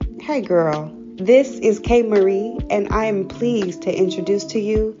Hey girl, this is K Marie, and I am pleased to introduce to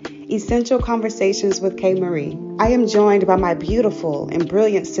you Essential Conversations with K Marie. I am joined by my beautiful and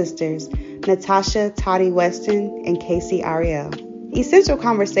brilliant sisters, Natasha Toddy Weston and Casey Ariel. Essential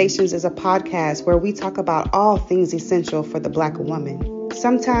Conversations is a podcast where we talk about all things essential for the Black woman.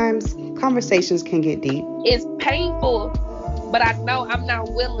 Sometimes conversations can get deep. It's painful, but I know I'm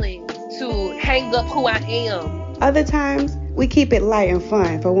not willing to hang up who I am. Other times, we keep it light and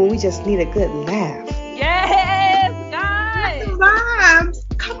fun for when we just need a good laugh. Yes, God.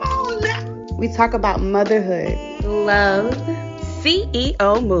 Vibes. Come on now. We talk about motherhood, love,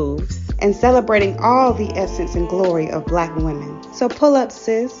 CEO moves, and celebrating all the essence and glory of Black women. So pull up,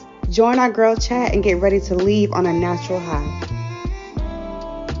 sis, join our girl chat, and get ready to leave on a natural high.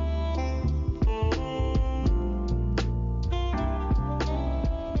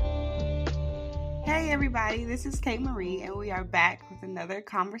 Hey everybody, this is Kate Marie, and we are back with another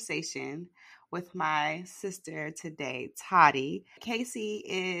conversation with my sister today, Toddy. Casey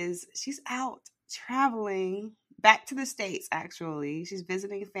she's out traveling back to the States, actually. She's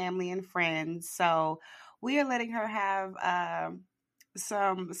visiting family and friends, so we are letting her have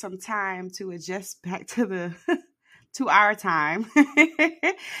some time to adjust back to the to our time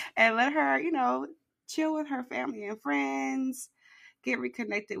and let her, chill with her family and friends, get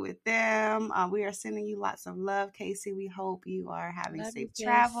reconnected with them. We are sending you lots of love, Casey. We hope you are having safe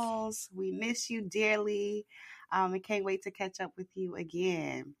travels. We miss you dearly. We can't wait to catch up with you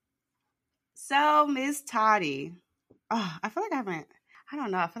again. So, Miss Toddy, I feel like I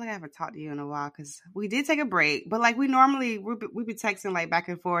haven't talked to you in a while because we did take a break. But like we be texting like back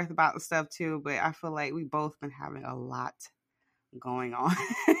and forth about the stuff too. But I feel like we both been having a lot going on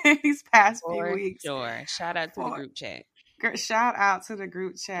these past few weeks. Sure. Shout out to the group chat. Shout out to the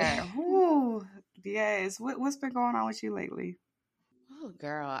group chat. Ooh, yes. What's been going on with you lately? Oh,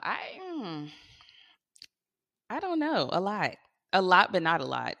 girl, I don't know. A lot, but not a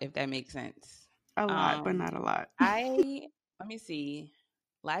lot. If that makes sense. A lot, but not a lot. Let me see.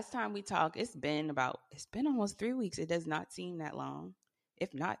 Last time we talked, it's been almost 3 weeks. It does not seem that long,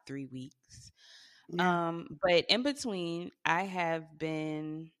 if not 3 weeks. Yeah. But in between, I have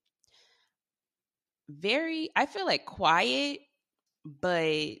been I feel like quiet,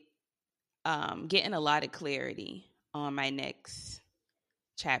 but getting a lot of clarity on my next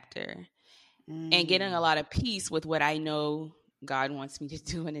chapter and getting a lot of peace with what I know God wants me to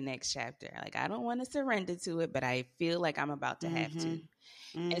do in the next chapter. Like, I don't want to surrender to it, but I feel like I'm about to have to.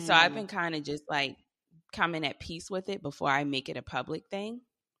 And so I've been kind of just like coming at peace with it before I make it a public thing,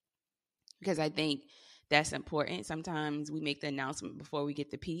 because I think that's important. Sometimes we make the announcement before we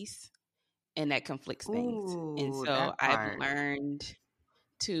get the peace, and that conflicts things. And so I've learned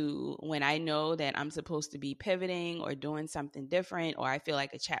to, when I know that I'm supposed to be pivoting or doing something different, or I feel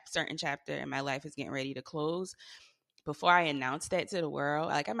like a certain chapter in my life is getting ready to close, before I announce that to the world,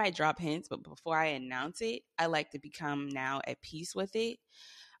 like I might drop hints, but before I announce it, I like to become now at peace with it.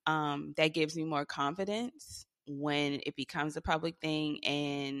 That gives me more confidence when it becomes a public thing,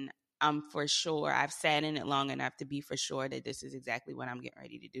 and I'm for sure, I've sat in it long enough to be for sure that this is exactly what I'm getting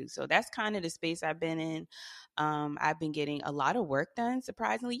ready to do. So that's kind of the space I've been in. I've been getting a lot of work done,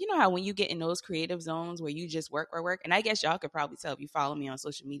 surprisingly. You know how when you get in those creative zones where you just work, and I guess y'all could probably tell if you follow me on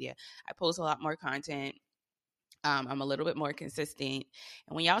social media, I post a lot more content. I'm a little bit more consistent.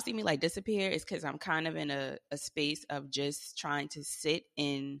 And when y'all see me like disappear, it's because I'm kind of in a space of just trying to sit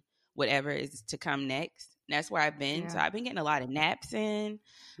in whatever is to come next. And that's where I've been. Yeah. So I've been getting a lot of naps in.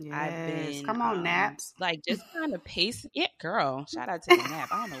 Yes. I've been, come on, naps. Like just kind of pacing. Yeah, girl. Shout out to the nap.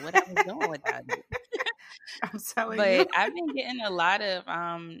 I don't know what I was doing without it. I'm telling you. But I've been getting a lot of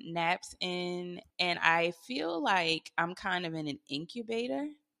naps in, and I feel like I'm kind of in an incubator,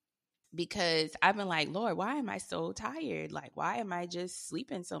 because I've been like, Lord, why am I so tired? Like, why am I just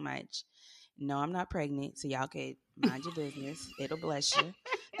sleeping so much? No, I'm not pregnant, so y'all could mind your business. It'll bless you.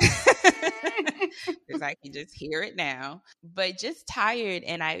 Because I can just hear it now. But just tired,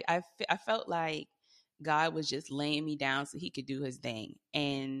 and I felt like God was just laying me down so he could do his thing.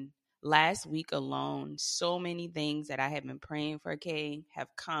 And last week alone, so many things that I have been praying for, Kay, have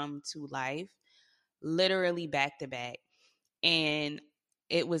come to life, literally back to back. And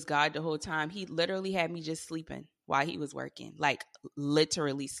it was God the whole time. He literally had me just sleeping while he was working, like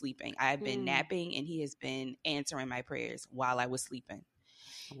literally sleeping. I've been napping, and he has been answering my prayers while I was sleeping.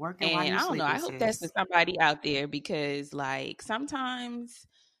 Working while you I don't know. I hope that's for somebody out there, because like sometimes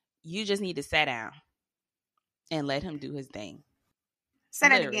you just need to sit down and let him do his thing. Say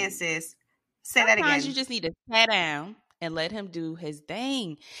that again, sis. Say that again. Sometimes you just need to sit down and let him do his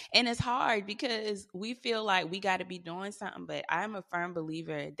thing. And it's hard because we feel like we got to be doing something, but I'm a firm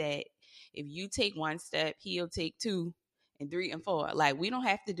believer that if you take one step, he'll take two and three and four. Like, we don't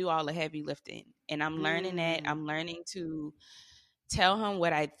have to do all the heavy lifting. And I'm learning that. Mm. I'm learning to tell him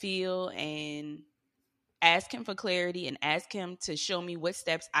what I feel and ask him for clarity and ask him to show me what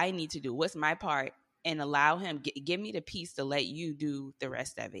steps I need to do. What's my part? And allow him, give me the peace to let you do the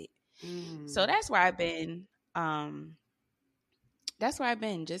rest of it. So Mm. that's where I've been. That's where I've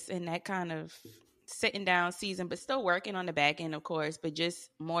been, just in that kind of sitting down season, but still working on the back end, of course, but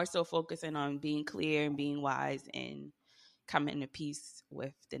just more so focusing on being clear and being wise and coming to peace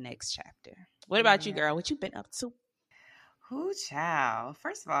with the next chapter. What Yeah, about you, yeah. girl? What you been up to? Who child?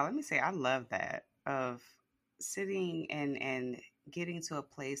 First of all, let me say I love that of sitting and getting to a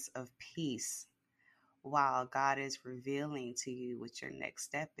place of peace while God is revealing to you what your next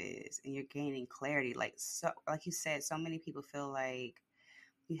step is and you're gaining clarity. Like you said, so many people feel like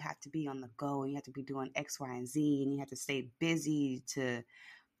you have to be on the go and you have to be doing X, Y, and Z and you have to stay busy to,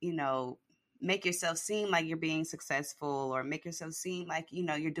 you know, make yourself seem like you're being successful or make yourself seem like,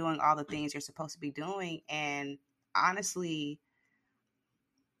 you're doing all the things you're supposed to be doing. And honestly,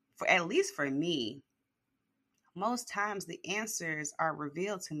 for at least for me, most times the answers are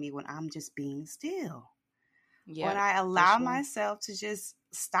revealed to me when I'm just being still. When Yep, I for allow sure. myself to just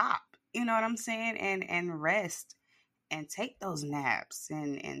stop, you know what I'm saying? And rest and take those naps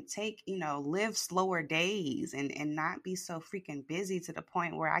and take, live slower days and not be so freaking busy to the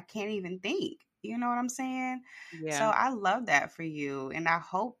point where I can't even think. You know what I'm saying? So Yeah, I love that for you. And I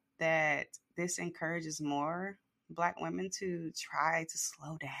hope that this encourages more Black women to try to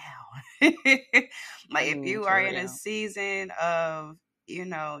slow down. Like if you are for in a real. season of,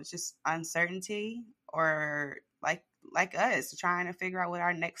 just uncertainty or like us trying to figure out what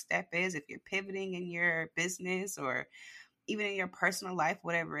our next step is, if you're pivoting in your business or even in your personal life,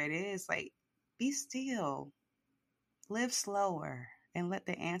 whatever it is, like be still, live slower, and let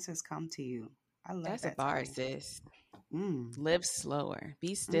the answers come to you. I love That's a that, bar, Toddy. sis. Mm, Live slower.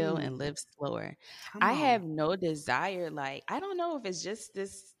 Be still and mm, live slower. come I on. have no desire. Like, I don't know if it's just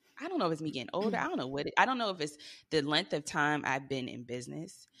this. I don't know if it's me getting older. I don't know what I don't know if it's the length of time I've been in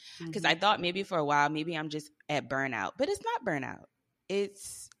business. Because Mm-hmm. I thought maybe for a while, maybe I'm just at burnout, but it's not burnout.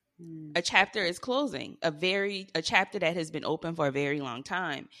 It's Mm, a chapter is closing, a chapter that has been open for a very long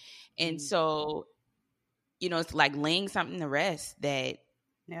time. And mm. so, it's like laying something to rest that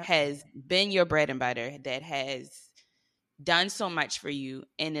Yep. has been your bread and butter, that has done so much for you.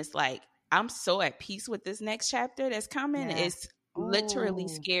 And it's like, I'm so at peace with this next chapter that's coming. Yeah. It's literally Oh.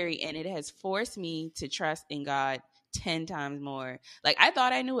 scary. And it has forced me to trust in God 10 times more. Like, I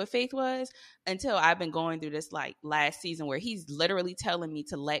thought I knew what faith was until I've been going through this like last season where he's literally telling me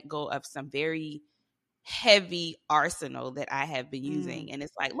to let go of some very heavy arsenal that I have been Mm. using. And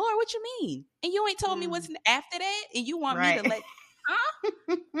it's like, Lord, what you mean? And you ain't told me Mm. what's after that? And you want me to Right. let, huh?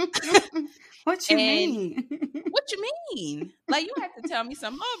 What you And mean? what you mean? Like, you have to tell me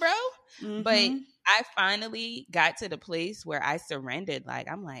some more, bro. But Mm-hmm. I finally got to the place where I surrendered. Like,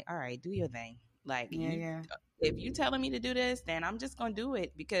 I'm like, all right, do your thing. Like, Yeah, yeah. if you telling me to do this, then I'm just gonna do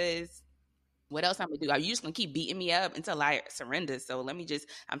it, because what else I'm gonna do? Are you just gonna keep beating me up until I surrender? So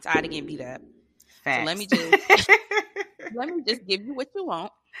I'm tired of getting beat up. So Facts. let me just give you what you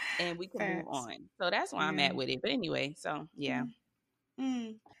want and we can move Facts. on. So that's where I'm Yeah. at with it. But anyway, so yeah. Mm.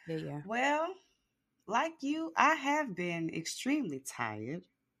 Mm. Yeah, yeah. Well, like you, I have been extremely tired.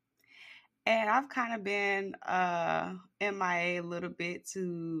 And I've kind of been MIA a little bit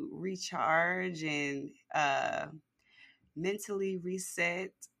to recharge and mentally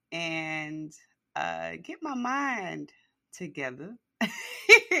reset and get my mind together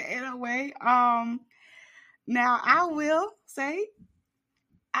in a way. Now I will say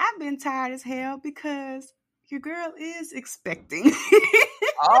I've been tired as hell because your girl is expecting.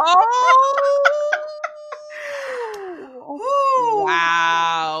 Oh, Woo!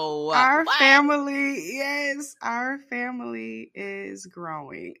 wow. Our What? family, yes, our family is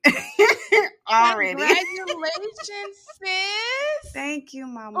growing already. Congratulations, sis. Thank you,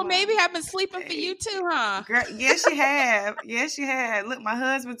 Or Mama. maybe I've been sleeping for you Thank you. too, huh? Girl, yes, you have. Yes, you have. Look, my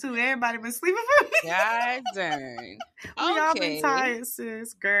husband too. Everybody been sleeping for me. God darn. We all been Okay. tired,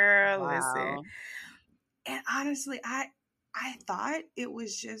 sis. Girl, listen. Wow. And honestly, I thought it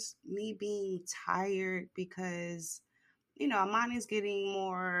was just me being tired because Amani's getting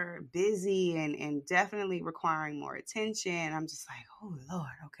more busy and definitely requiring more attention. I'm just like, oh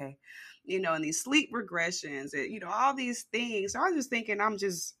Lord, okay. And these sleep regressions and, all these things. So I was just thinking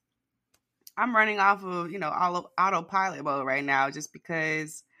I'm running off of, autopilot mode right now just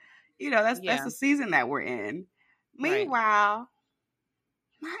because, that's Yeah. the season that we're in. Meanwhile,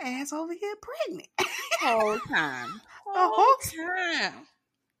 my ass over here pregnant. Whole time. The Whole whole time.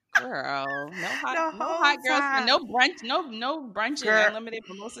 Girl, the no whole hot girls, time. no brunch, no brunch and Girl, unlimited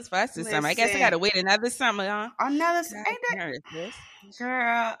mimosas for us this summer. I guess I listen. gotta wait another summer, huh? Another God, ain't that nervous.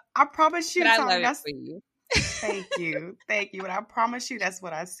 girl? I promise But you, I Tommy. love it That's for you. thank you. But I promise you, that's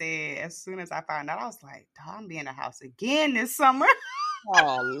what I said. As soon as I found out, I was like, "Dog, I'm be in the house again this summer."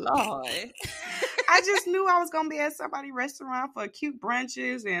 Oh Lord. I just knew I was gonna be at somebody's restaurant for cute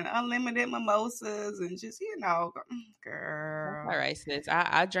brunches and unlimited mimosas and just That's girl. all right, sis.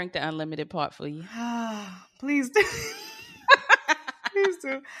 I'll drink the unlimited part for you. Please do. Please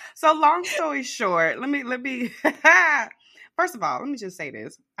do. So long story short, let me first of all, let me just say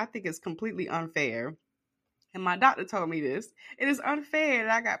this. I think it's completely unfair. And my doctor told me this. It is unfair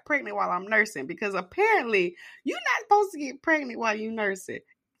that I got pregnant while I'm nursing because apparently you're not supposed to get pregnant while you nursing.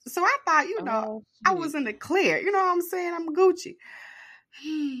 So I thought, Oh I shoot. was in the clear. You know what I'm saying? I'm Gucci.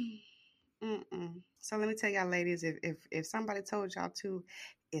 Mm-mm. So let me tell y'all, ladies, if somebody told y'all to,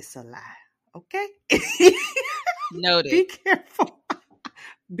 it's a lie. Okay? Noted. Be careful.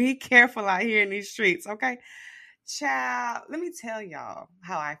 Be careful out here in these streets, okay? Child, let me tell y'all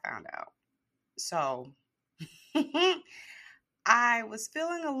how I found out. So I was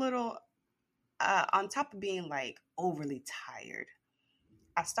feeling a little on top of being like overly tired.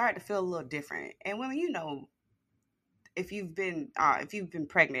 I started to feel a little different. And women, if you've been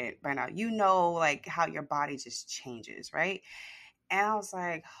pregnant by now, like how your body just changes, right? And I was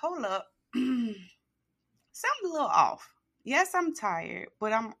like, hold up. Something a little off. Yes, I'm tired,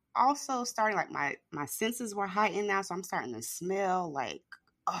 but I'm also starting like my senses were heightened now, so I'm starting to smell like,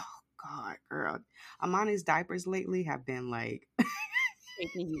 oh God, girl. Amani's diapers lately have been like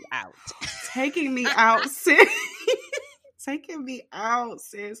Taking you out. taking me out, sis. Taking me out,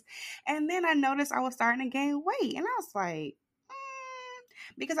 sis. And then I noticed I was starting to gain weight, and I was like,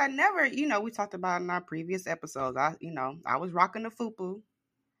 because I never, we talked about in our previous episodes. I was rocking the fupu.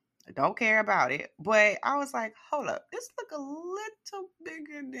 I don't care about it. But I was like, hold up, this look a little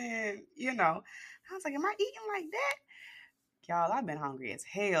bigger than, I was like, am I eating like that? Y'all, I've been hungry as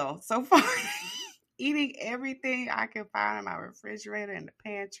hell so far. Eating everything I can find in my refrigerator and the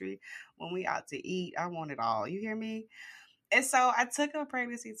pantry. When we out to eat, I want it all. You hear me? And so I took a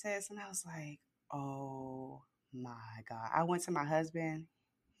pregnancy test and I was like, oh my God. I went to my husband.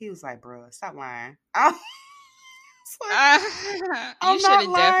 He was like, bro, stop lying. I You I'm should not have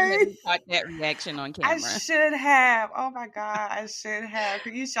lying. definitely caught that reaction on I camera. should have. Oh my God, I should have.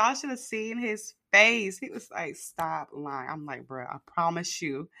 Y'all should have seen his face. He was like, stop lying. I'm like, bro, I promise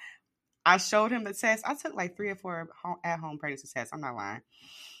you. I showed him the test. I took like 3 or 4 at-home pregnancy tests. I'm not lying.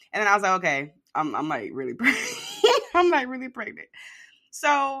 And then I was like, okay, I'm like really pregnant. I'm like really pregnant.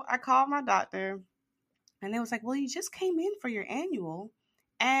 So I called my doctor and they was like, well, you just came in for your annual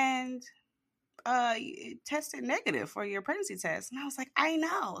and it tested negative for your pregnancy test. And I was like, I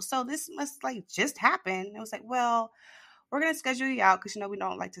know. So this must like just happen. It was like, well, we're going to schedule you out because, we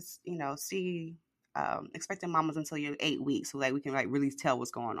don't like to, see expecting mamas until you're 8 weeks. So like we can like really tell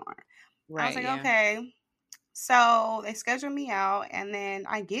what's going on. Right. I was like, yeah. okay. So they scheduled me out and then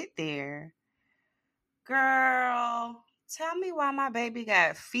I get there. Girl, tell me why my baby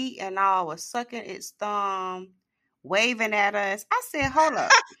got feet and all was sucking its thumb, waving at us. I said, hold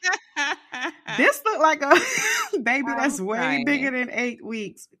up. This looked like a baby I'm that's way crying. bigger than 8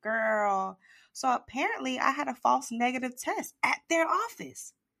 weeks. Girl. So apparently I had a false negative test at their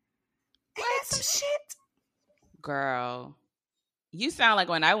office. Ain't that some shit? Girl. You sound like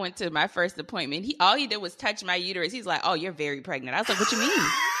when I went to my first appointment, all he did was touch my uterus. He's like, oh, you're very pregnant. I was like, what you mean?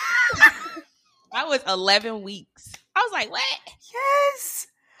 I was 11 weeks. I was like, what? Yes.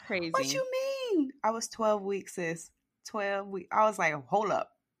 Crazy. What you mean? I was 12 weeks, sis. 12 weeks. I was like, hold up.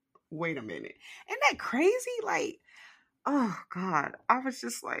 Wait a minute. Isn't that crazy? Like, oh God. I was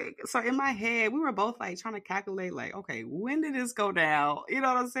just like, so in my head, we were both like trying to calculate, like, okay, when did this go down? You know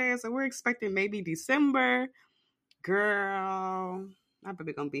what I'm saying? So we're expecting maybe December. Girl, my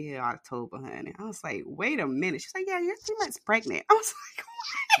baby gonna be here October, honey. I was like, wait a minute. She's like, yeah, you're 3 months pregnant. I was like,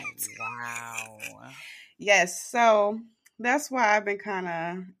 what? Wow. Yes, so that's why I've been kind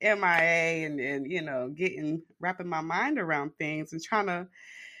of MIA and wrapping my mind around things and trying to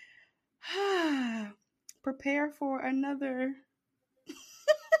prepare for another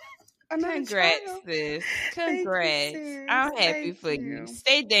Congrats, child. sis. Thank you, Congrats. sis. I'm happy Thank for you. you.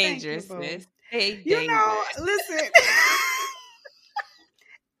 Stay Thank you, dangerous, boo. sis. Stay dangerous. Listen.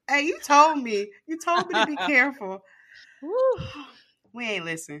 Hey, you told me to be careful. Woo. We ain't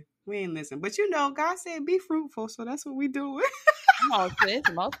listen. But God said be fruitful, so that's what we doing. Come on, sis,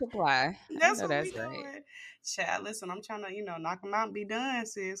 multiply. I That's know what we that's right. doing. Child, listen, I'm trying to, knock them out and be done,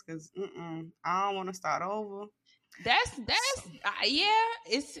 sis, because I don't want to start over. That's So, yeah.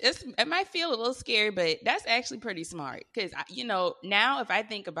 It's it might feel a little scary, but that's actually pretty smart. Because now if I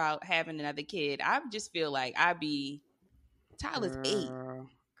think about having another kid, I just feel like I'd be Tyler's 8. girl,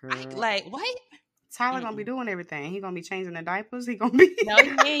 I girl. like what? Tyler gonna be Mm-mm. doing everything. He gonna be changing the diapers. He gonna be. No,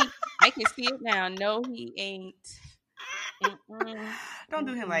 he ain't. I can see it now. No, he ain't. Mm-mm. Don't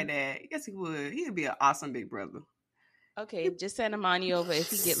do him like Mm-mm. that. Yes, he would. He'd be an awesome big brother. Okay, just send Amani over if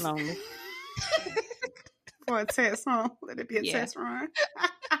he get lonely. For a test run. Let it be a Yeah. test run.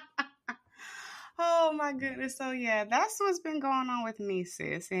 Oh my goodness. So yeah, that's what's been going on with me,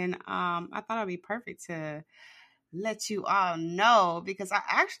 sis. And I thought it'd be perfect to let you all know because I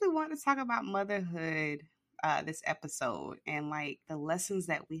actually want to talk about motherhood this episode and like the lessons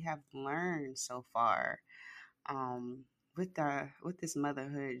that we have learned so far with this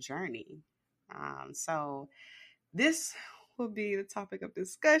motherhood journey. So this will be the topic of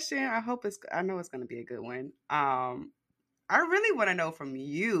discussion. I know it's going to be a good one. I really want to know from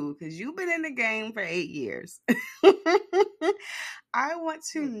you because you've been in the game for 8 years. I want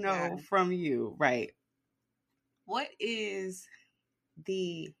to Oh, know God. from you, right? What is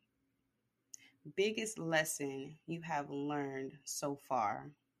the biggest lesson you have learned so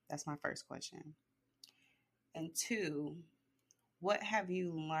far? That's my first question. And two, what have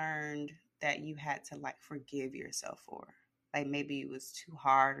you learned that you had to like forgive yourself for? Like maybe it was too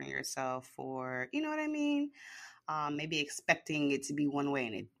hard on yourself for, you know what I mean? Maybe expecting it to be one way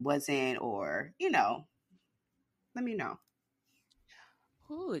and it wasn't, or, let me know.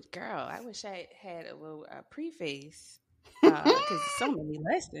 Ooh, girl, I wish I had a little preface because so many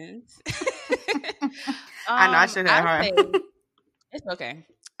lessons. I know I should I'll have say her. it's okay.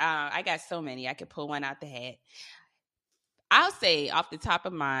 I got so many. I could pull one out the hat. I'll say off the top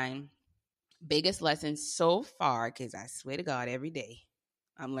of mine, biggest lesson so far, because I swear to God, every day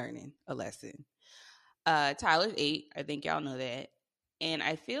I'm learning a lesson. Tyler's 8. I think y'all know that. And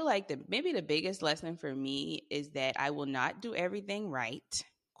I feel like maybe the biggest lesson for me is that I will not do everything right,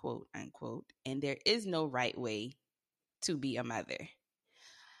 quote unquote, and there is no right way to be a mother.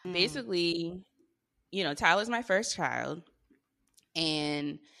 Mm, Basically, Tyler's my first child.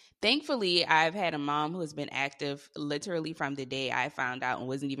 And thankfully, I've had a mom who has been active literally from the day I found out and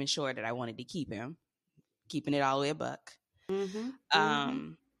wasn't even sure that I wanted to keep him, keeping it all the way a buck. mm-hmm, mm-hmm,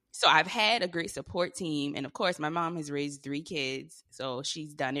 Um, so I've had a great support team. And of course, my mom has raised 3 kids. So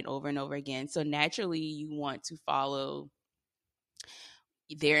she's done it over and over again. So naturally, you want to follow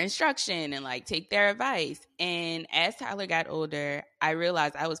their instruction and like take their advice. And as Tyler got older, I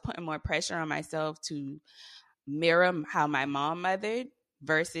realized I was putting more pressure on myself to mirror how my mom mothered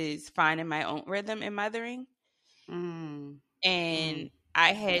versus finding my own rhythm in mothering. mm, And mm.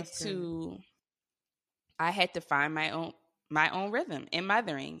 That's good. I had to find my own rhythm in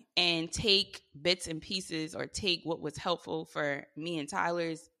mothering and take bits and pieces or take what was helpful for me and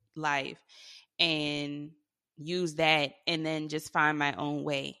Tyler's life and use that and then just find my own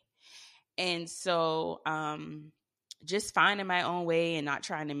way. And so just finding my own way and not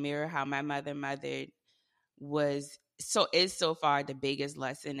trying to mirror how my mother mothered is so far the biggest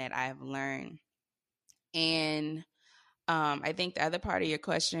lesson that I've learned. And I think the other part of your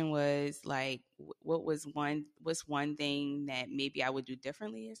question was like, what's one thing that maybe I would do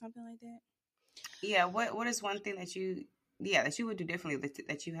differently or something like that? Yeah. What is one thing that you would do differently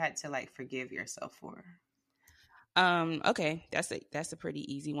that you had to like forgive yourself for? Okay, that's a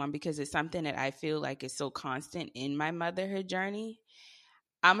pretty easy one because it's something that I feel like is so constant in my motherhood journey.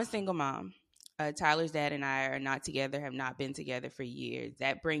 I'm a single mom. Tyler's dad and I are not together, have not been together for years.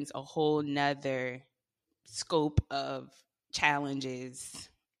 That brings a whole nother scope of challenges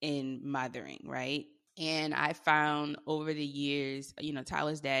in mothering, right? And I found over the years,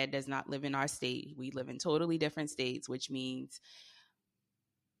 Tyler's dad does not live in our state. We live in totally different states, which means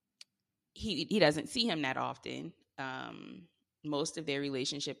he doesn't see him that often. Most of their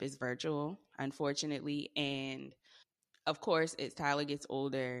relationship is virtual, unfortunately. And of course, as Tyler gets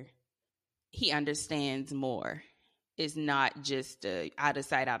older, he understands more. It's not just a out of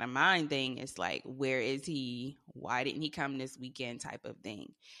sight, out of mind thing. It's like, where is he? Why didn't he come this weekend type of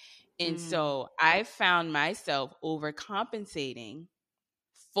thing. And Mm, so I found myself overcompensating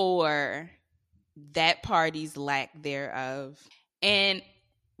for that party's lack thereof. And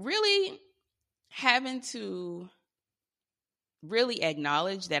really having to really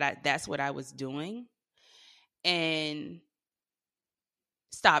acknowledge that that's what I was doing and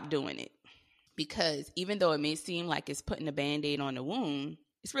stop doing it. Because even though it may seem like it's putting a band-aid on the wound,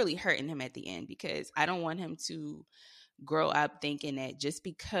 it's really hurting him at the end because I don't want him to grow up thinking that just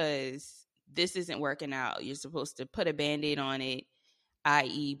because this isn't working out, you're supposed to put a Band-Aid on it,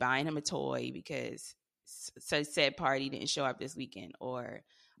 i.e. buying him a toy because said party didn't show up this weekend, or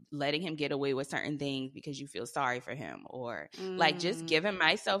letting him get away with certain things because you feel sorry for him, or like just giving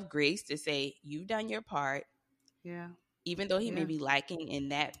myself grace to say, you've done your part. Yeah. Even though he may Yeah. be lacking in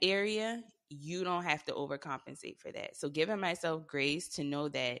that area, you don't have to overcompensate for that. So giving myself grace to know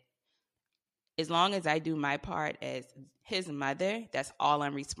that as long as I do my part as his mother, that's all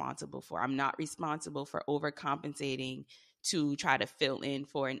I'm responsible for. I'm not responsible for overcompensating to try to fill in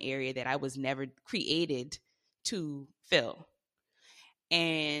for an area that I was never created to fill.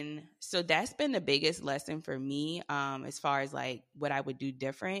 And so that's been the biggest lesson for me, as far as like what I would do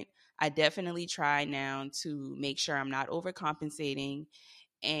different. I definitely try now to make sure I'm not overcompensating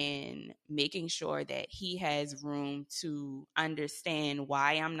and making sure that he has room to understand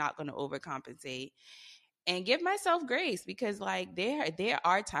why I'm not going to overcompensate, and give myself grace, because like there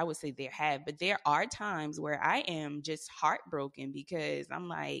are I would say there are times where I am just heartbroken because I'm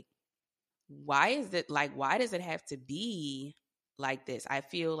like, why does it have to be like this? I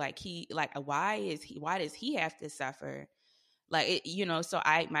feel like why does he have to suffer? Like it, so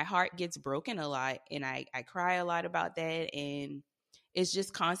my heart gets broken a lot, and I cry a lot about that. And it's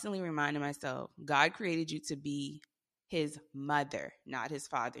just constantly reminding myself, God created you to be his mother, not his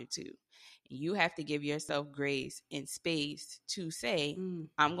father too. And you have to give yourself grace and space to say,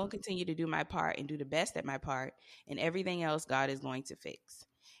 I'm going to continue to do my part and do the best at my part, and everything else God is going to fix.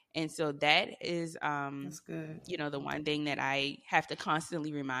 And so that is That's good. the one thing that I have to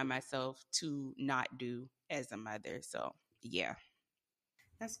constantly remind myself to not do as a mother. So yeah.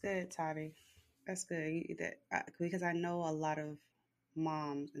 That's good, Toddy. That's good. Because I know a lot of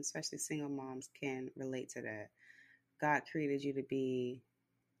moms, especially single moms, can relate to that. God created you to be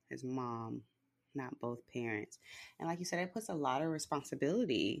his mom, not both parents. And like you said, it puts a lot of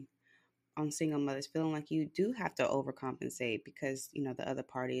responsibility on single mothers, feeling like you do have to overcompensate because the other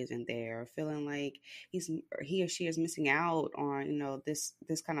party isn't there, or feeling like he or she is missing out on this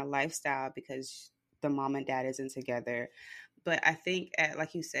kind of lifestyle because the mom and dad isn't together. But I think,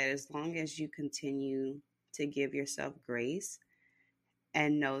 like you said, as long as you continue to give yourself grace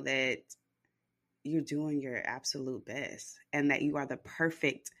and know that you're doing your absolute best and that you are the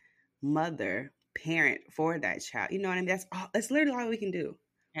perfect mother, parent for that child, you know what I mean? That's literally all we can do.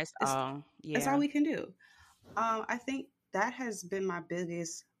 That's It's all. that's all Yeah. we can do. I think that has been my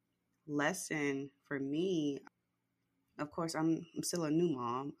biggest lesson for me. Of course, I'm still a new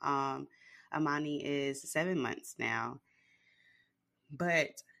mom. Amani is 7 months now,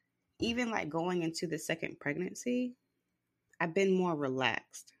 but even like going into the second pregnancy, I've been more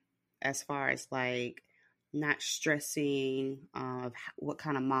relaxed as far as like not stressing of what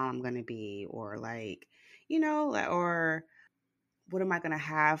kind of mom I'm going to be, or like, or what am I going to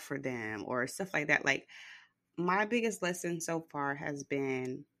have for them, or stuff like that. Like, my biggest lesson so far has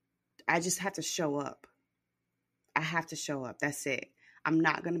been I just have to show up. I have to show up. That's it. I'm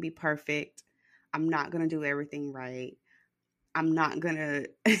not going to be perfect. I'm not going to do everything right. I'm not going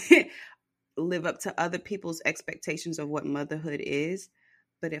to live up to other people's expectations of what motherhood is.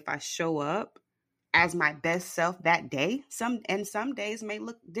 But if I show up as my best self that day, some days may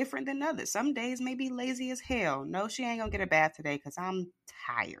look different than others. Some days may be lazy as hell. No, she ain't gonna get a bath today because I'm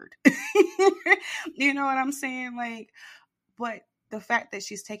tired. You know what I'm saying? Like, but the fact that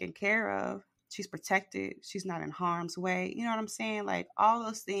she's taken care of, she's protected, she's not in harm's way. You know what I'm saying? Like, all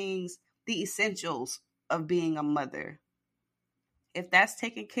those things, the essentials of being a mother. If that's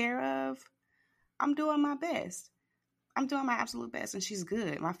taken care of, I'm doing my best. I'm doing my absolute best, and she's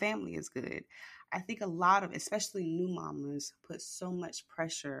good. My family is good. I think a lot of, especially new mamas, put so much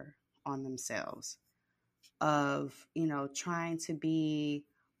pressure on themselves of, trying to be,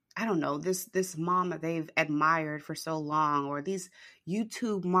 I don't know, this mom that they've admired for so long, or these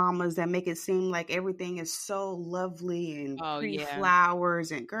YouTube mamas that make it seem like everything is so lovely and Oh pretty yeah.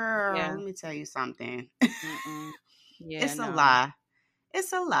 flowers. And girl, Yeah. let me tell you something. Mm-mm. Yeah. It's a No. lie.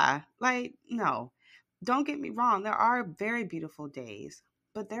 It's a lie. Like, no, don't get me wrong. There are very beautiful days,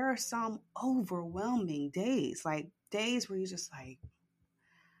 but there are some overwhelming days, like days where you're just like,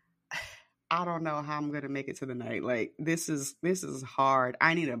 I don't know how I'm going to make it to the night. Like, this is hard.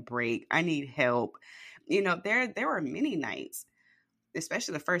 I need a break. I need help. There were many nights,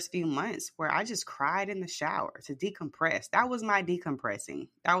 especially the first few months, where I just cried in the shower to decompress. That was my decompressing.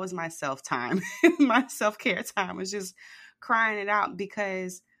 That was my self time. My self-care time was just crying it out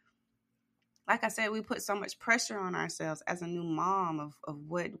because, like I said, we put so much pressure on ourselves as a new mom of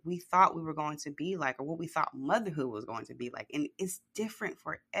what we thought we were going to be like, or what we thought motherhood was going to be like. And it's different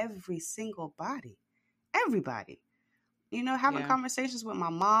for every single body. Everybody. Having Yeah. conversations with my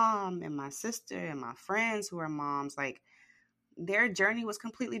mom and my sister and my friends who are moms, like their journey was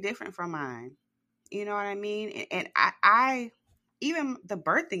completely different from mine. You know what I mean? And I even the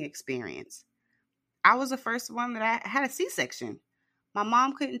birthing experience, I was the first one that I had a C-section. My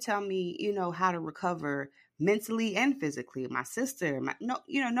mom couldn't tell me, how to recover mentally and physically. My sister, no,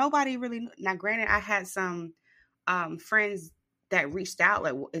 nobody really. Now, granted, I had some friends that reached out,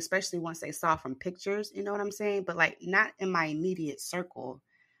 like especially once they saw from pictures. You know what I'm saying? But like not in my immediate circle.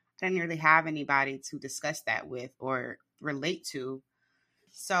 I didn't really have anybody to discuss that with or relate to.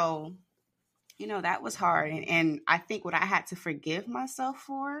 So, that was hard. And I think what I had to forgive myself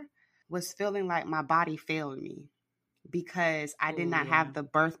for was feeling like my body failed me because I did Oh, not yeah. have the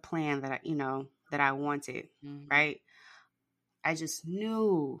birth plan that I wanted, Mm-hmm. right? I just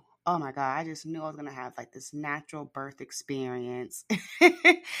knew, oh my God, I just knew I was going to have like this natural birth experience,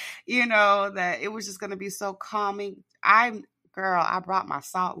 that it was just going to be so calming. I brought my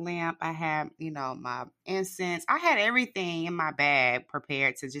salt lamp. I had, my incense. I had everything in my bag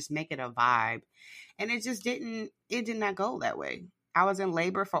prepared to just make it a vibe. And it did not go that way. I was in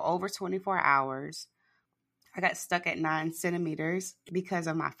labor for over 24 hours. I got stuck at 9 centimeters because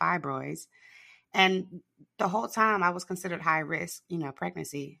of my fibroids. And the whole time I was considered high risk,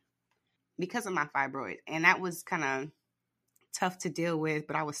 pregnancy because of my fibroid. And that was kind of tough to deal with,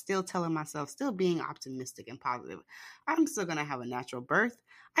 but I was still telling myself, still being optimistic and positive. I'm still going to have a natural birth.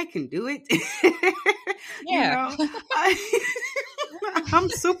 I can do it. you Yeah. know, I, I'm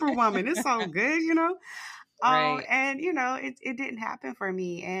superwoman. It's all good. Right. And it didn't happen for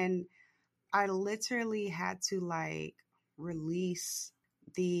me. And I literally had to like release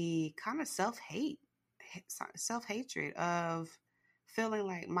the kind of self hatred of feeling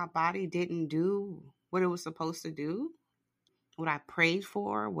like my body didn't do what it was supposed to do, what I prayed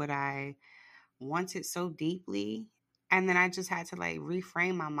for, what I wanted so deeply. And then I just had to like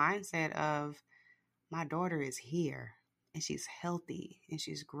reframe my mindset of my daughter is here and she's healthy and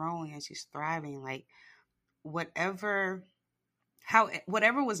she's growing and she's thriving. Like whatever,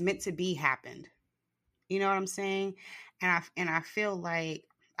 whatever was meant to be happened. You know what I'm saying? And I feel like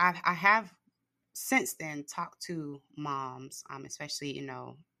I have since then talked to moms, especially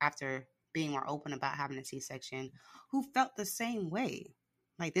after being more open about having a C-section, who felt the same way.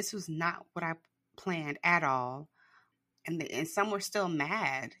 Like this was not what I planned at all, and some were still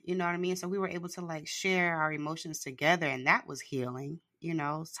mad. You know what I mean? So we were able to like share our emotions together, and that was healing.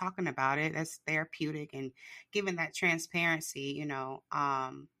 Talking about it, that's therapeutic, and giving that transparency.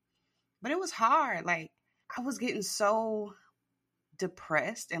 But it was hard. Like I was getting so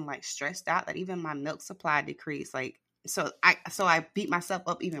depressed and like stressed out that even my milk supply decreased. Like so I beat myself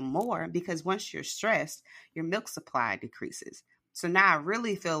up even more because once you're stressed, your milk supply decreases. So now I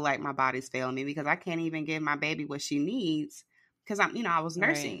really feel like my body's failing me because I can't even give my baby what she needs because I was Right.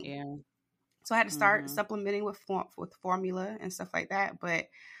 nursing. Yeah. So I had to start Mm-hmm. supplementing with formula and stuff like that. But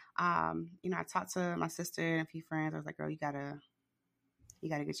I talked to my sister and a few friends. I was like, girl, you gotta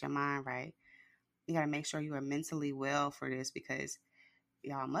get your mind right. You gotta make sure you are mentally well for this because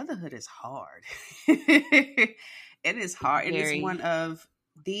y'all, motherhood is hard. It is hard. It is Very. one of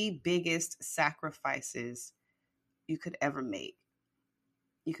the biggest sacrifices you could ever make.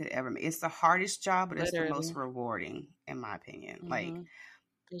 It's the hardest job, but it's the most Literally. rewarding, in my opinion. Like Mm-hmm.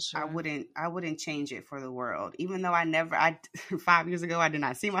 For I sure. wouldn't, I wouldn't change it for the world. Even though I 5 years ago, I did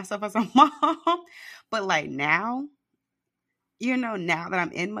not see myself as a mom, but like now, now that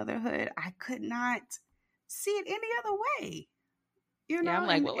I'm in motherhood, I could not see it any other way. Yeah, I'm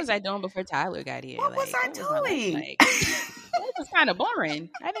like, And what was I doing before Tyler got here? what was Like, what was my I life doing? like? Life was kind of boring.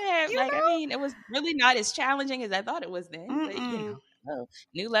 I didn't have you like, I mean, it was really not as challenging as I thought it was then, know? but Mm-mm. hello,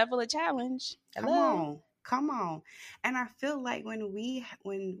 new level of challenge. Come Hello. on. Come on. And I feel like when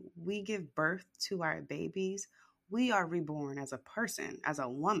we give birth to our babies, we are reborn as a person, as a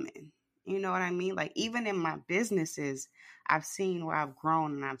woman. You know what I mean? Like even in my businesses, I've seen where I've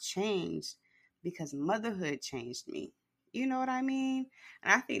grown and I've changed because motherhood changed me. You know what I mean?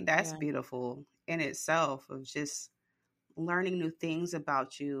 And I think that's Yeah. beautiful in itself of just learning new things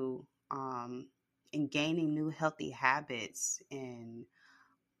about you, and gaining new healthy habits and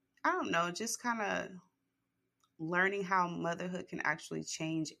I don't know, just kind of learning how motherhood can actually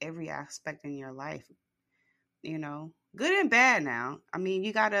change every aspect in your life, good and bad now. I mean,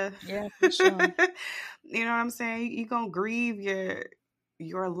 you gotta, Yeah, for sure. you know what I'm saying? You're gonna grieve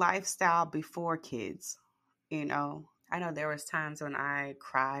your lifestyle before kids, I know there was times when I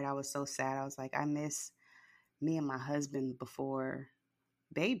cried. I was so sad. I was like, I miss me and my husband before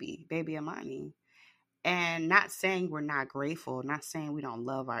baby Amani. And not saying we're not grateful, not saying we don't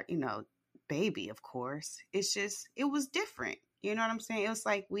love our, baby, of course. It's just, it was different. You know what I'm saying? It was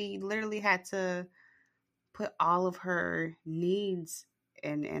like we literally had to put all of her needs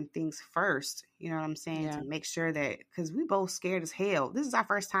and things first. You know what I'm saying? Yeah. To make sure that, because we both scared as hell. This is our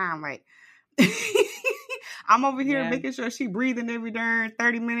first time. Like, I'm over here Yeah. making sure she breathing every darn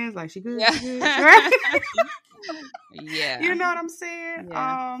 30 minutes. Like, she good, Yeah. she good. She right? You Yeah. know what I'm saying?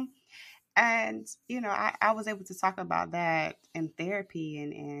 Yeah. And I was able to talk about that in therapy,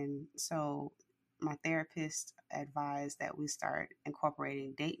 and so my therapist advised that we start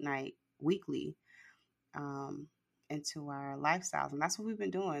incorporating date night weekly um, into our lifestyles, and that's what we've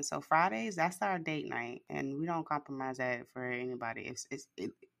been doing. So Fridays, that's our date night, and we don't compromise that for anybody.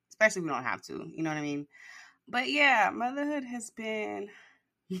 Especially we don't have to. You know what I mean? But yeah, motherhood has been.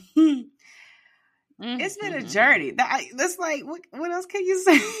 It's been a journey. That's like, what else can you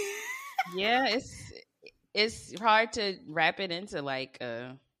say? Yeah, it's hard to wrap it into like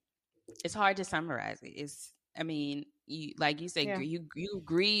it's hard to summarize it. I mean, you, like you said, Yeah. you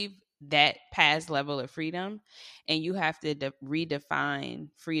grieve that past level of freedom, and you have to redefine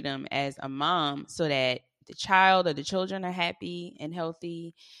freedom as a mom so that the child or the children are happy and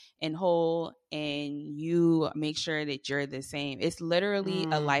healthy and whole, and you make sure that you're the same. It's literally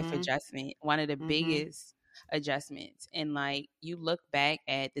a life Mm-hmm. adjustment, one of the Mm-hmm. biggest adjustments. And like, you look back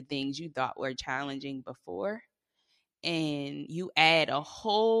at the things you thought were challenging before, and you add a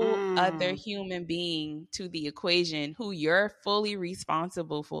whole other Mm. human being to the equation who you're fully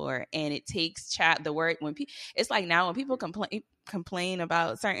responsible for, and it takes the word when people, it's like, now when people complain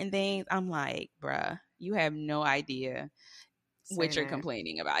about certain things, I'm like, bruh, you have no idea Say what you're that.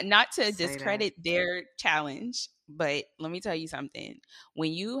 complaining about. Not to Say that. discredit their challenge, but let me tell you something.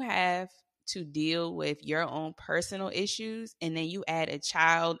 When you have to deal with your own personal issues, and then you add a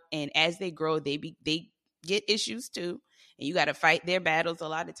child, and as they grow, they get issues too, and you got to fight their battles a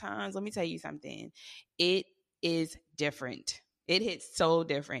lot of times. Let me tell you something. It is different. It hits so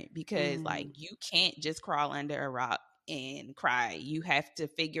different because like, Mm. you can't just crawl under a rock and cry. You have to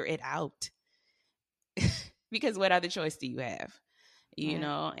figure it out. Because what other choice do you have?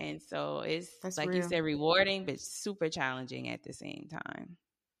 Yeah, And so it's, that's like you real. said, rewarding but super challenging at the same time.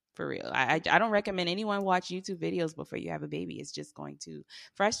 For real. I don't recommend anyone watch YouTube videos before you have a baby. It's just going to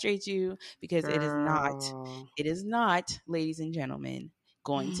frustrate you, because Girl. it is not, ladies and gentlemen,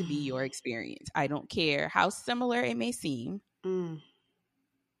 going to be Mm. your experience. I don't care how similar it may seem. Mm.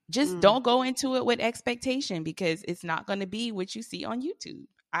 Just Mm. don't go into it with expectation, because it's not going to be what you see on YouTube.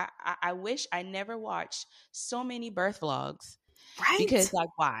 I wish I never watched so many birth vlogs, because Right? like,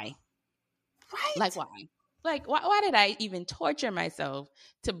 why? Like, Right? why? Like, why did I even torture myself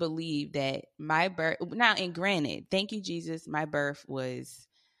to believe that my birth, now, and granted, thank you, Jesus, my birth was,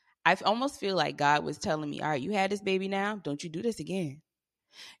 I almost feel like God was telling me, all right, you had this baby now, don't you do this again.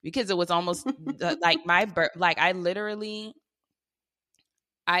 Because it was almost like my birth, like I literally,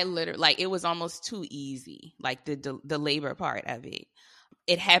 like, it was almost too easy. Like the labor part of it.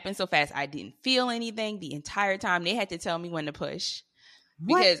 It happened so fast. I didn't feel anything the entire time. They had to tell me when to push,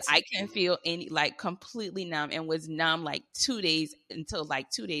 because What? I couldn't feel any, like, completely numb, and was numb like 2 days, until like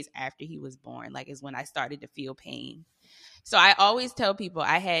 2 days after he was born, like, is when I started to feel pain. So I always tell people Oh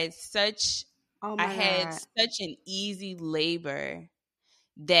I my had God. such an easy labor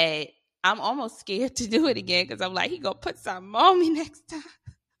that I'm almost scared to do it again, because I'm like, he gonna put something on me next time.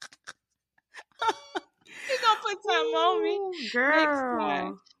 He gonna put something on me Ooh, next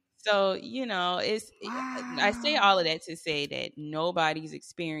time. girl. So, I say Wow. all of that to say that nobody's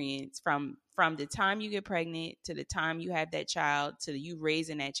experience, from the time you get pregnant to the time you have that child to you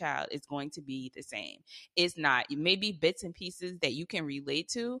raising that child, is going to be the same. It's not. It may be bits and pieces that you can relate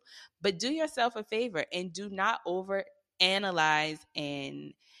to, but do yourself a favor and do not over analyze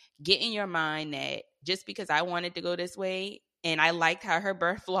and get in your mind that just because I wanted to go this way and I liked how her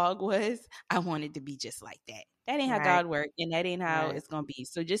birth vlog was, I wanted to be just like that. That ain't how Right. God works, and that ain't how Right. it's gonna be.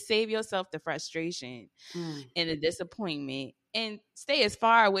 So just save yourself the frustration Mm. and the disappointment, and stay as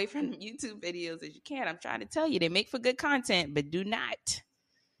far away from the YouTube videos as you can. I'm trying to tell you, they make for good content, but do not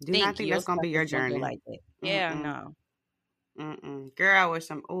Do not think think your that's gonna stuff be your is gonna go journey. like that. Yeah, Mm-mm. no. Mm-mm. Girl, I wish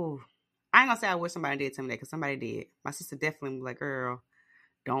some. Oh, I ain't gonna say I wish somebody did tell me that, because somebody did. My sister definitely was like, "Girl,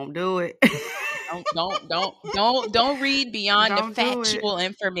 don't do it. Don't read beyond the Don't do it. factual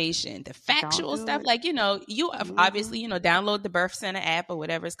information. The Don't factual do stuff, it." like, you Mm-hmm. obviously, download the birth center app or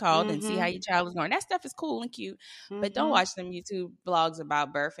whatever it's called, and see how Mm-hmm. your child is going. That stuff is cool and cute, but don't Mm-hmm. watch them YouTube vlogs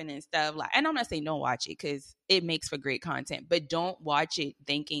about birthing and stuff. Like, and I'm not saying don't watch it, because it makes for great content, but don't watch it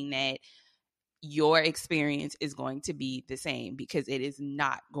thinking that your experience is going to be the same, because it is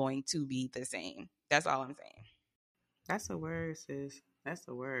not going to be the same. That's all I'm saying. That's a word, sis. That's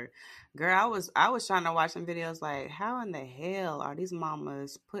the word. Girl, I was trying to watch some videos like how in the hell are these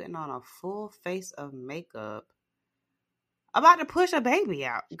mamas putting on a full face of makeup about to push a baby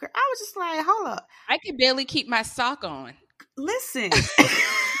out? Girl, I was just like, hold up. I could barely keep my sock on. Listen. They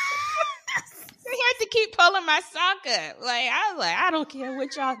had to keep pulling my sock up. Like I was like, I don't care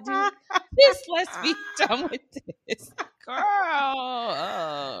what y'all do. This let's be done with this. Girl.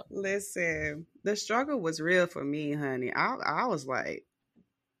 Oh. Listen, the struggle was real for me, honey. I was like,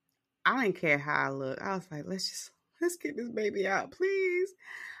 I didn't care how I look. I was like, let's get this baby out, please.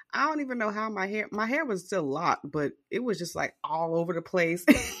 I don't even know how my hair was still locked, but it was just like all over the place.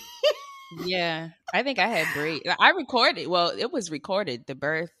 Yeah, I think I had braids. I recorded. Well, it was recorded. The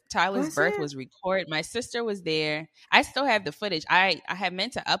birth, Tyler's Was birth it? was recorded. My sister was there. I still have the footage. I had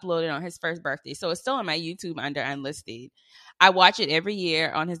meant to upload it on his first birthday, so it's still on my YouTube under unlisted. I watch it every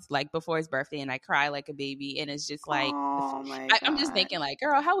year on his like before his birthday, and I cry like a baby. And it's just like Oh my I'm just God. thinking, like,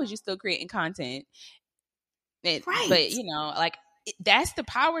 girl, how was you still creating content? Right. But like that's the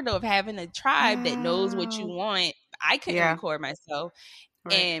power though of having a tribe that knows what you Wow. want. I couldn't Yeah. record myself,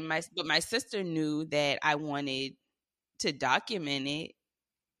 Right. but my sister knew that I wanted to document it.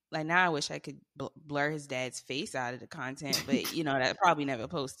 Like now, I wish I could blur his dad's face out of the content, but that probably never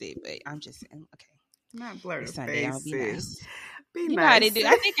posted. But I'm just saying, okay, Not blur it's the Sunday. I'll be faces. nice. Be You know how they nice. do.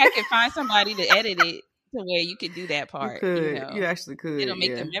 I think I could find somebody to edit it to where you could do that You part. could. You actually It'll could.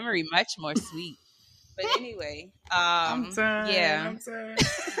 make Yeah. the memory much more sweet. But anyway, I'm done. yeah, I'm done.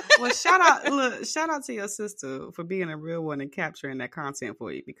 Well, shout out to your sister for being a real one and capturing that content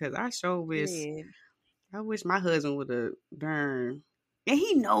for you because period, I wish my husband would have darn. And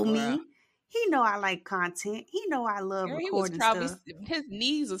he know girl. me. He know I like content. He know I love Girl, he was recording probably stuff. his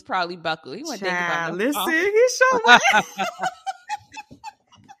knees was probably buckled. He wasn't thinking about Child, no listen, phone. he sure was.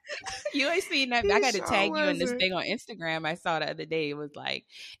 You ain't seen that. I He got to sure tag you in this wasn't. thing on Instagram. I saw the other day. It was like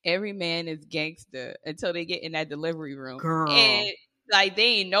every man is gangster until they get in that delivery room, and Girl. like they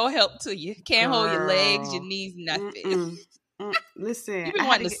ain't no help to you. Can't hold your legs, your Girl. knees, nothing. Mm-mm. You Listen, I been had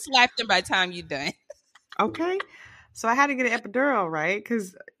wanting to to get slap them by the time you done. okay. So I had to get an epidural, right?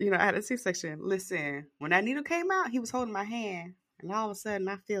 Because I had a C-section. Listen, when that needle came out, he was holding my hand, and all of a sudden,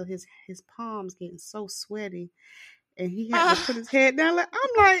 I feel his palms getting so sweaty, and he had to put his head down. Like I'm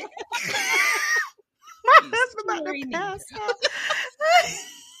like, my You husband about to scary pass nigga. out.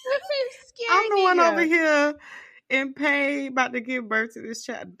 You I'm scary the one over nigga. here in pain, about to give birth to this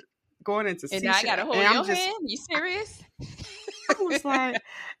child, going into And now I gotta C-section, hold and I'm your just hand. You serious? I was like,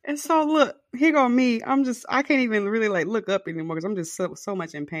 and so look, here go me. I can't even really like look up anymore because I'm just so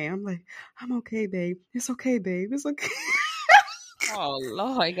much in pain. I'm like, I'm okay, babe. It's okay, babe. It's okay. Oh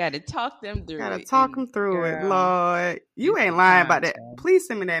Lord, I gotta talk them through Gotta it. talk And him through it, girl, Lord. You it's ain't the lying about time, that. child. Please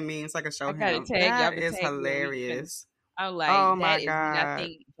send me that meme so I can show I gotta him. tag you. That I'm gonna is tag you when we finish. hilarious. I'm Oh like, my that is God.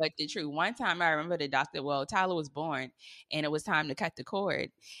 nothing but the truth. One time I remember the doctor, well, Tyler was born and it was time to cut the cord.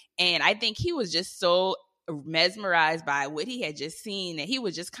 And I think he was just so mesmerized by what he had just seen that he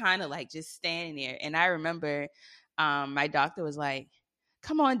was just kind of like just standing there. And I remember my doctor was like,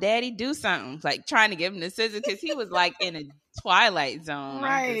 come on, daddy, do something. Like trying to give him the scissors because he was like in a twilight zone.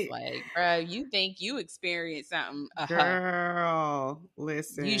 I'm just Right. like, bro, you think you experienced something? Girl,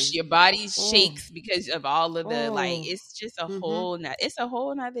 listen. Your body Oh, shakes because of all of the like oh. it's just a Mm-hmm. it's a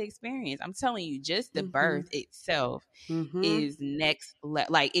whole nother experience. I'm telling you, just the Mm-hmm. birth itself Mm-hmm. is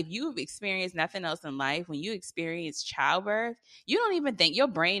like if you've experienced nothing else in life, when you experience childbirth, you don't even think your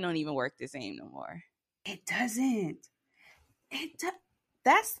brain don't even work the same no more. It doesn't. It do-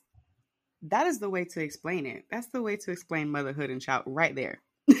 that's that is the way to explain it. That's the way to explain motherhood and child right there.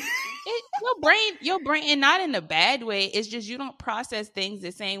 Your brain, and not in a bad way. It's just you don't process things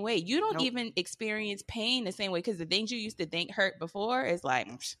the same way. You don't Nope. even experience pain the same way because the things you used to think hurt before is like,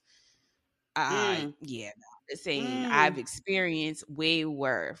 yeah, no, the same. I've Mm. experienced way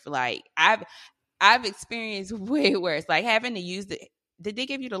worse. Like I've experienced way worse. Like having to use did they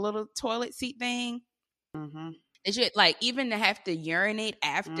give you the little toilet seat thing? Mm-hmm. Is it like even to have to urinate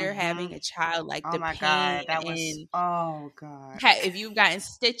after Mm-hmm. having a child, like Oh the my pain God. That was and oh God. if you've gotten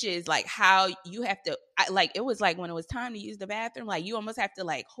stitches, like how you have to, like it was like when it was time to use the bathroom, like you almost have to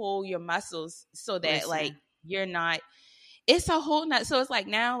like hold your muscles so that like Listen. you're not. It's a whole nut. So it's like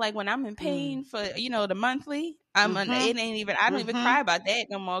now, like when I'm in Mm. pain for the monthly, Mm-hmm. it ain't even. I don't even Mm-hmm. cry about that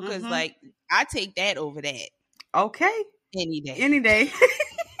no more because Mm-hmm. like I take that over that Okay. any day. Any day.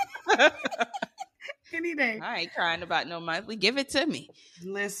 Any day. I ain't crying about no monthly. Give it to me.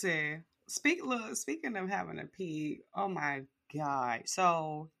 Listen. Speaking of having a pee, oh my God.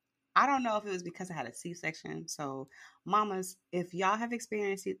 So I don't know if it was because I had a C-section. So, mamas, if y'all have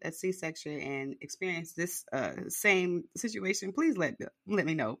experienced a C-section and experienced this same situation, please let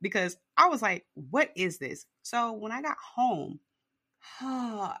me know, because I was like, "What is this?" So when I got home,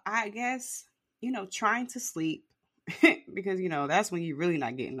 I guess trying to sleep because that's when you're really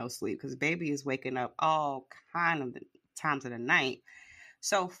not getting no sleep because baby is waking up all kind of times of the night.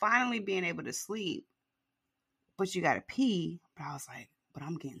 So finally being able to sleep, but you gotta pee. But I was like, but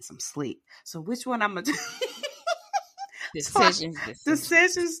I'm getting some sleep. So which one I'm gonna do? Decisions.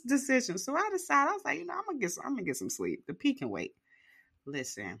 Decisions. So I decided, I was like, I'm gonna get some sleep. The pee can wait.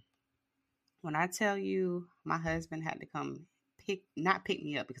 Listen, when I tell you, my husband had to come not pick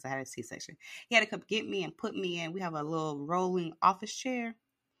me up because I had a C-section. He had to come get me and put me in. We have a little rolling office chair.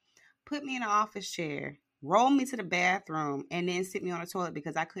 Put me in an office chair, roll me to the bathroom, and then sit me on the toilet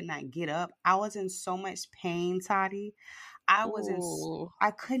because I could not get up. I was in so much pain, Toddy. I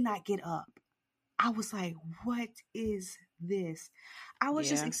could not get up. I was like, what is this? I was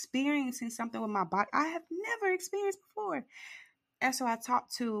just experiencing something with my body I have never experienced before. And so I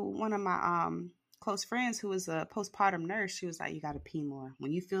talked to one of my close friends who was a postpartum nurse. She was like, you got to pee more.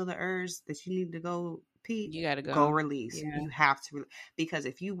 When you feel the urge that you need to go pee, You got to go release. You have to. Because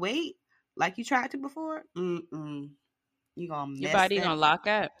if you wait like you tried to before, you're going to mess your body going to lock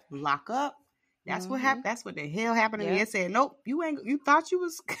up. Lock up. That's what happened. That's what the hell happened to me. It said, nope, you thought you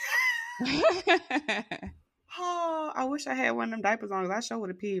was... Oh, I wish I had one of them diapers on because I sure would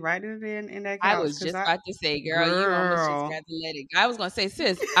have peed right in that couch. I was just about to say, girl, you almost just got to let it go. I was going to say,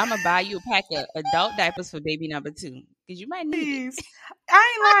 sis, I'm going to buy you a pack of adult diapers for baby number 2 because you might need it.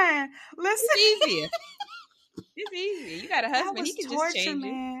 I ain't lying. Listen. It's easier. It's easy. You got a husband. He can just change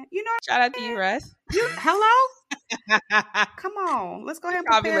man. You know, shout out to you, Russ. Hello? Come on. Let's go ahead and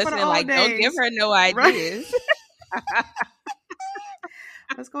prepare for the old days. Don't give her no ideas. Right?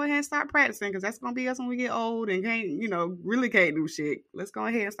 Let's go ahead and start practicing because that's going to be us when we get old and really can't do shit. Let's go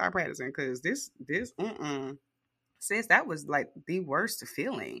ahead and start practicing because this, sis, that was like the worst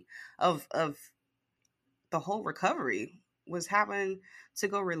feeling of the whole recovery was having to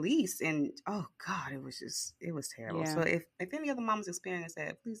go release. And oh God, it was terrible. Yeah. So if any other moms experience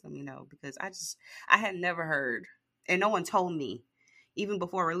that, please let me know because I had never heard and no one told me. Even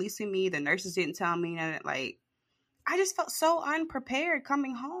before releasing me, the nurses didn't tell me that, like, I just felt so unprepared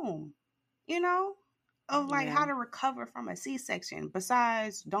coming home, of like how to recover from a C-section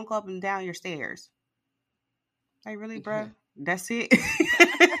besides don't go up and down your stairs. Like, really, bro? That's it?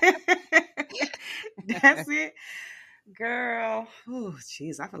 That's it? Girl. Oh,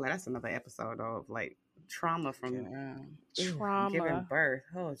 jeez. I feel like that's another episode of like trauma from giving birth.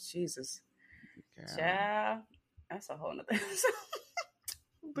 Oh, Jesus. Girl. Child. That's a whole nother episode.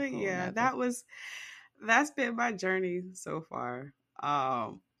 But yeah, that's been my journey so far.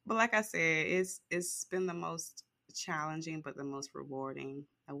 But like I said, it's been the most challenging, but the most rewarding.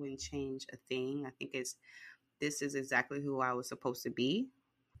 I wouldn't change a thing. I think this is exactly who I was supposed to be.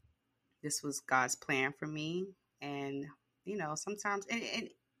 This was God's plan for me. And, sometimes in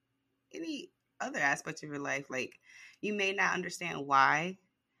any other aspect of your life, like you may not understand why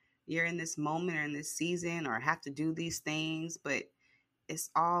you're in this moment or in this season or have to do these things, but it's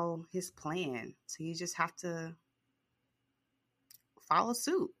all his plan. So you just have to follow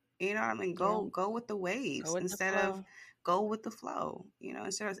suit. You know what I mean? Go with the waves instead of go with the flow.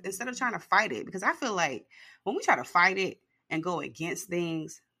 Instead of trying to fight it. Because I feel like when we try to fight it and go against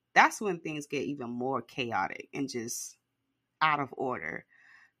things, that's when things get even more chaotic and just out of order.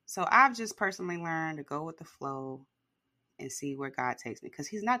 So I've just personally learned to go with the flow and see where God takes me. Because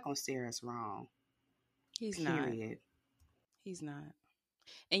he's not going to steer us wrong. He's not. He's not.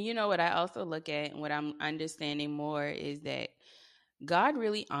 And you know what I also look at and what I'm understanding more is that God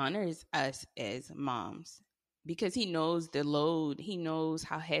really honors us as moms because he knows the load. He knows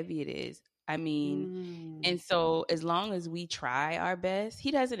how heavy it is. I mean, and so as long as we try our best,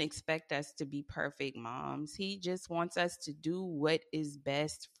 he doesn't expect us to be perfect moms. He just wants us to do what is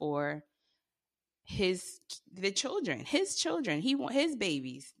best for his children. He want his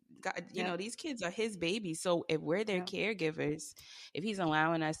babies. God, these kids are his babies. So if we're their caregivers, if he's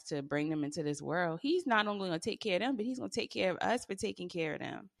allowing us to bring them into this world, he's not only going to take care of them, but he's going to take care of us for taking care of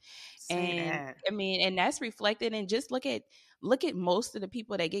them. And that's reflected in just look at most of the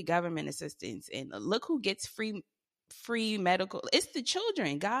people that get government assistance and look who gets free medical. It's the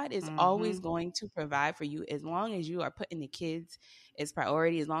children. God is always going to provide for you as long as you are putting the kids as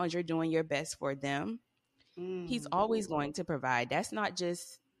priority, as long as you're doing your best for them. He's always going to provide. That's not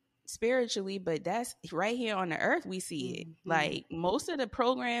just spiritually, but that's right here on the earth. We see it. Like most of the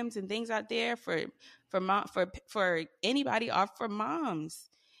programs and things out there for anybody are for moms.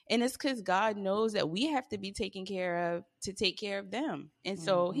 And it's because God knows that we have to be taken care of to take care of them. And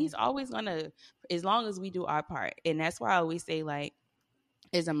so Mm-hmm. he's always going to, as long as we do our part. And that's why I always say, like,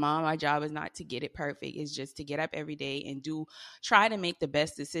 as a mom, our job is not to get it perfect. It's just to get up every day and try to make the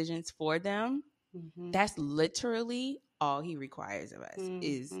best decisions for them. Mm-hmm. That's literally all he requires of us,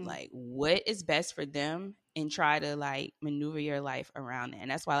 is Mm-hmm. like what is best for them, and try to like maneuver your life around it. And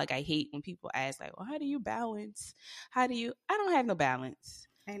that's why, like, I hate when people ask, like, well, how do you balance? I don't have no balance.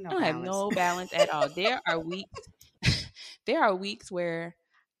 Ain't I no don't have balance. no balance at all. There are weeks there are weeks where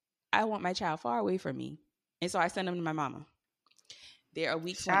I want my child far away from me. And so I send them to my mama. There are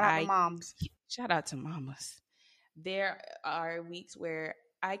weeks when Shout out to I moms. shout out to mamas. There are weeks where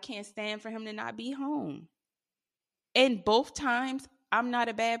I can't stand for him to not be home. And both times, I'm not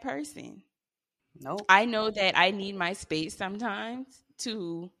a bad person. Nope. I know that I need my space sometimes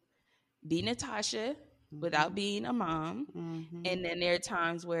to be Natasha Mm-hmm. without being a mom. Mm-hmm. And then there are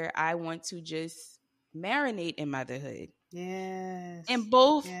times where I want to just marinate in motherhood. Yes. And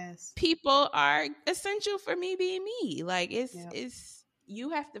both Yes. people are essential for me being me. Like, Yep. it's you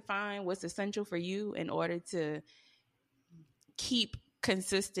have to find what's essential for you in order to keep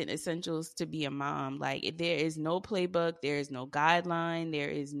consistent essentials to be a mom. Like, there is no playbook, there is no guideline, there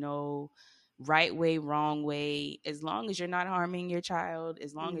is no right way, wrong way. As long as you're not harming your child,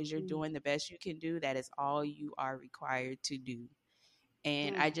 as long as you're Mm-hmm. doing the best you can do, that is all you are required to do.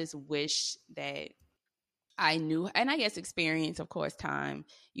 And I Mm. just wish that I knew, and I guess experience, of course, time.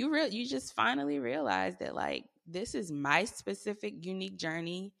 You just finally realize that, like, this is my specific unique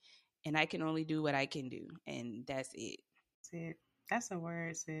journey, and I can only do what I can do, and that's it. That's it. That's a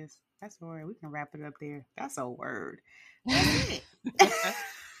word, sis. That's a word. We can wrap it up there. That's a word. That's it.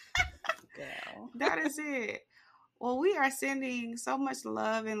 Girl. That is it. Well, we are sending so much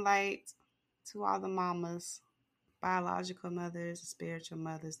love and light to all the mamas, biological mothers, the spiritual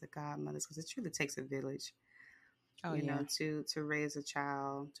mothers, the godmothers, because it truly takes a village, Oh yeah. to raise a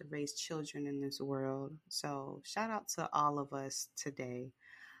child, to raise children in this world. So shout out to all of us today.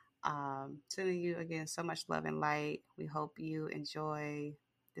 Sending you again so much love and light. We hope you enjoy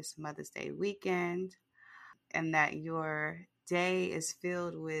this Mother's Day weekend, and that your day is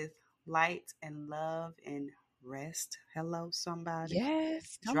filled with light and love and rest. Hello, somebody.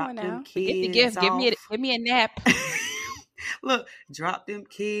 Yes. Come on Drop them now. Forget the kids gift. off. Give me a nap. Look, drop them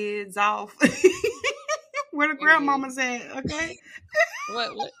kids off. Where the Period. grandmama's at, okay?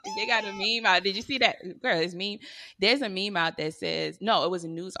 What they got a meme out? Did you see that? Girl, this meme. There's a meme out that says, no, it was a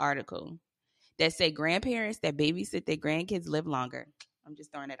news article that said grandparents that babysit their grandkids live longer. I'm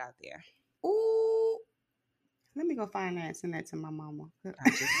just throwing it out there. Ooh. Let me go find that and send that to my mama.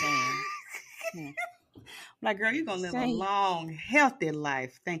 I'm just saying. Like, girl, you're I'm going to just live a saying. long, healthy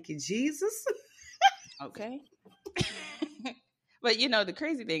life. Thank you, Jesus. Okay. But the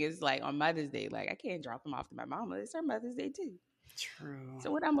crazy thing is, like, on Mother's Day, like, I can't drop them off to my mama. It's her Mother's Day too. True. So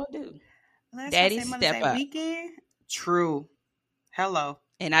what I'm gonna do? That's why I Daddy, say Mother's step Day up. weekend. True. Hello.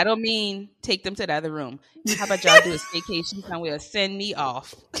 And I don't mean take them to the other room. How about y'all do a staycation somewhere? Send me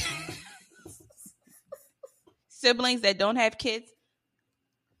off. Siblings that don't have kids,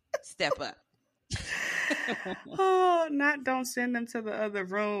 step up. Oh, don't send them to the other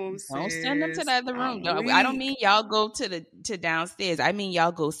room, Don't send them to the sis. other room. I'm I don't weak. mean y'all go to downstairs. I mean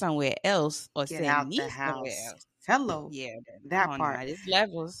y'all go somewhere else, or Get send out me the somewhere house. else. Hello. Yeah, come That on now. part. It's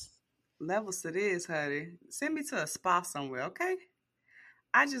levels. Levels to this, honey. Send me to a spa somewhere, okay?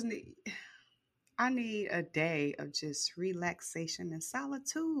 I just need I need a day of just relaxation and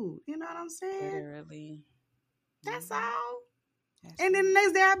solitude. You know what I'm saying? Literally. That's all. That's And then the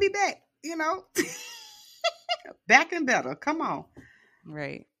next day I'll be back, back and better. Come on.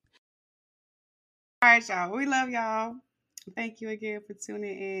 right. All right, y'all. We love y'all. Thank you again for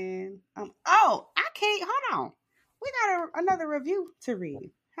tuning in. Oh, I can't. Hold on. We got another review to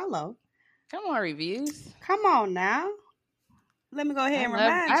read. Hello. Come on, reviews. Come on now. Let me go ahead and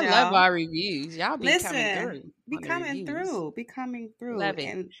remind I love y'all. our reviews. Y'all be coming Listen, through be on the coming reviews. through. Be coming through. Love it.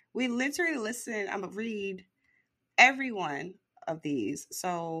 And we literally listen. I'm going to read every one of these.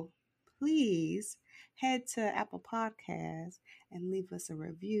 So please head to Apple Podcasts and leave us a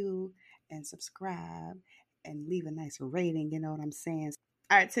review and subscribe and leave a nice rating. You know what I'm saying?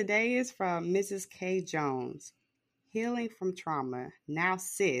 All right, today is from Mrs. K. Jones. Healing from trauma. Now,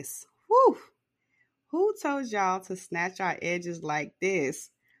 sis. Whew. Who told y'all to snatch our edges like this?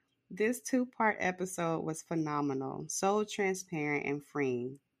 This 2-part episode was phenomenal. So transparent and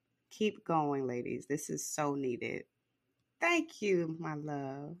freeing. Keep going, ladies. This is so needed. Thank you, my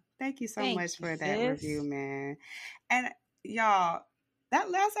love. Thank you so Thank much you, for that sis. review, man. And y'all,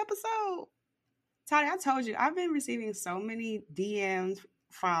 that last episode, Toddy, I told you, I've been receiving so many DMs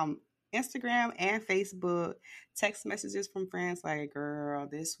from Instagram and Facebook, text messages from friends like, girl,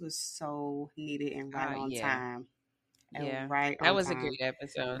 this was so needed and right on Yeah. time. Yeah, And right that on was a time. great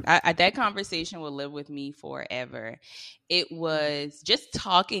episode. That conversation will live with me forever. It was just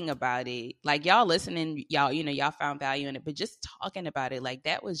talking about it, like y'all listening, y'all, y'all found value in it, but just talking about it, like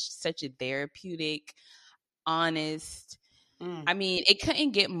that was such a therapeutic, honest. I mean, it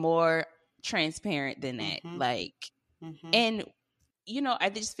couldn't get more transparent than that. Like, and I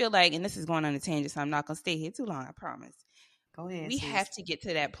just feel like, and this is going on a tangent, so I'm not gonna stay here too long. I promise. Go ahead. We sis. have to get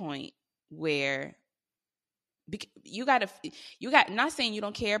to that point where you got not saying you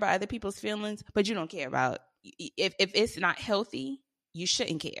don't care about other people's feelings, but you don't care about if it's not healthy, you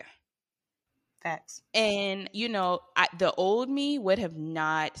shouldn't care. Facts. And the old me would have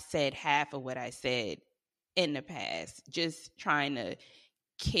not said half of what I said in the past, just trying to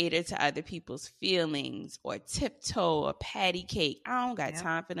cater to other people's feelings or tiptoe or patty cake. I don't got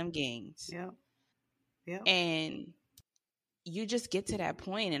time for them games. Yep. And you just get to that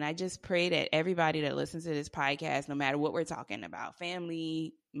point, and I just pray that everybody that listens to this podcast, no matter what we're talking about,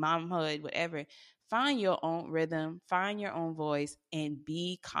 family, momhood, whatever, find your own rhythm, find your own voice, and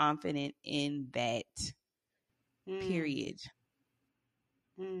be confident in that. Period.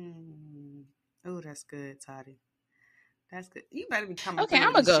 Oh, that's good, Toddy. That's good. You better be coming okay, through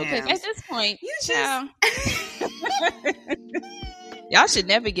I'm with gonna these go, because gems. at this point, you just y'all should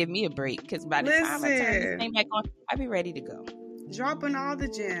never give me a break, because by the time I turn this Listen. thing back on, I'll be ready to go. Dropping all the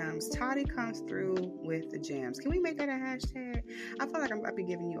gems. Toddy comes through with the gems. Can we make that a hashtag? I feel like I'm about to be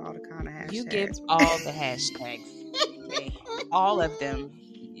giving you all the kind of hashtags. You give all the hashtags. Okay. All of them.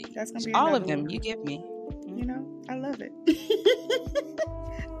 That's gonna be all another of them. one. You give me. You know, I love it.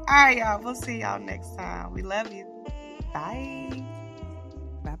 All right, y'all. We'll see y'all next time. We love you. Bye.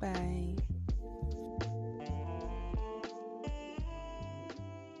 Bye-bye.